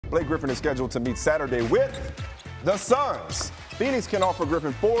Blake Griffin is scheduled to meet Saturday with the Suns. Phoenix can offer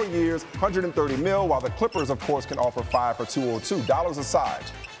Griffin 4 years, $130 million, while the Clippers, of course, can offer 5 for $202. Dollars aside,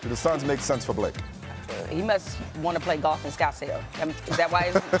 do the Suns make sense for Blake? He must want to play golf in Scottsdale. Is that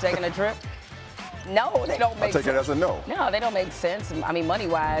why he's taking a trip? No, they don't make sense. I'll take it as a no. No, they don't make sense. I mean,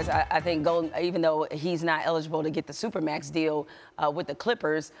 money-wise, I think even though he's not eligible to get the Supermax deal with the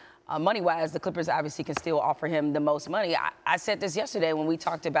Clippers, money-wise, the Clippers obviously can still offer him the most money. I said this yesterday when we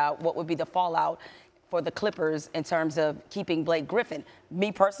talked about what would be the fallout for the Clippers in terms of keeping Blake Griffin.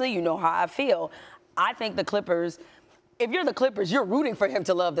 Me personally, you know how I feel. I think the Clippers, if you're the Clippers, you're rooting for him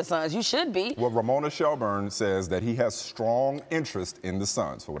to love the Suns. You should be. Well, Ramona Shelburne says that he has strong interest in the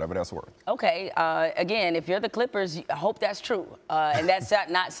Suns, for whatever that's worth. Okay. Again, if you're the Clippers, I hope that's true. And that's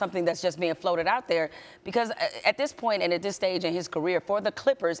not something that's just being floated out there. Because at this point and at this stage in his career, for the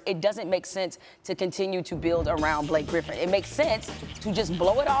Clippers, it doesn't make sense to continue to build around Blake Griffin. It makes sense to just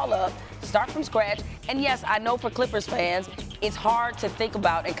blow it all up, start from scratch. And yes, I know for Clippers fans, it's hard to think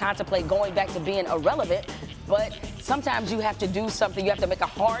about and contemplate going back to being irrelevant. But sometimes you have to do something. You have to make a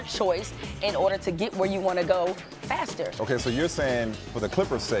hard choice in order to get where you want to go faster. Okay, so you're saying for the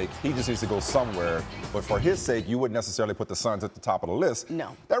Clippers' sake, he just needs to go somewhere. But for his sake, you wouldn't necessarily put the Suns at the top of the list.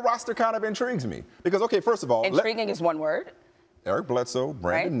 No. That roster kind of intrigues me. Because, okay, first of all. Intriguing is one word. Eric Bledsoe,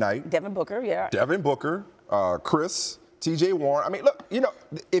 Brandon Knight. Devin Booker, yeah. Devin Booker, Chris, T.J. Warren. I mean, look, you know,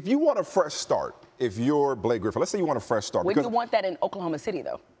 if you want a fresh start, if you're Blake Griffin, let's say you want a fresh start. Wouldn't you want that in Oklahoma City,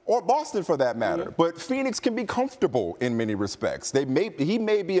 though? Or Boston, for that matter. Mm-hmm. But Phoenix can be comfortable in many respects. He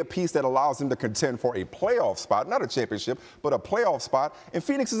may be a piece that allows him to contend for a playoff spot, not a championship, but a playoff spot. And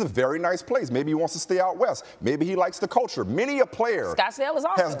Phoenix is a very nice place. Maybe he wants to stay out west. Maybe he likes the culture. Many a player Scottsdale is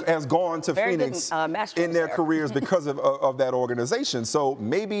awesome. has gone to very Phoenix good, in their careers because of that organization. So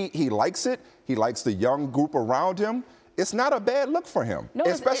maybe he likes it. He likes the young group around him. It's not a bad look for him, no,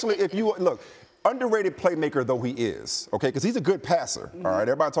 especially if you look. Underrated playmaker though he is, okay, because he's a good passer, all right?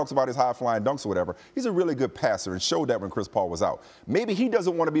 Everybody talks about his high-flying dunks or whatever. He's a really good passer and showed that when Chris Paul was out. Maybe he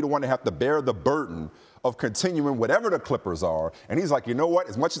doesn't want to be the one to have to bear the burden of continuing whatever the Clippers are. And he's like, you know what?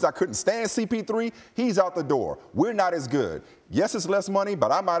 As much as I couldn't stand CP3, he's out the door. We're not as good. Yes, it's less money,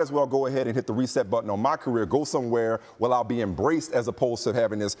 but I might as well go ahead and hit the reset button on my career, go somewhere where I'll be embraced as opposed to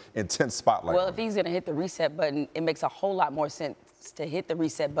having this intense spotlight. Well, if he's going to hit the reset button, it makes a whole lot more sense to hit the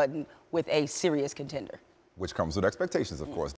reset button with a serious contender. Which comes with expectations, of course.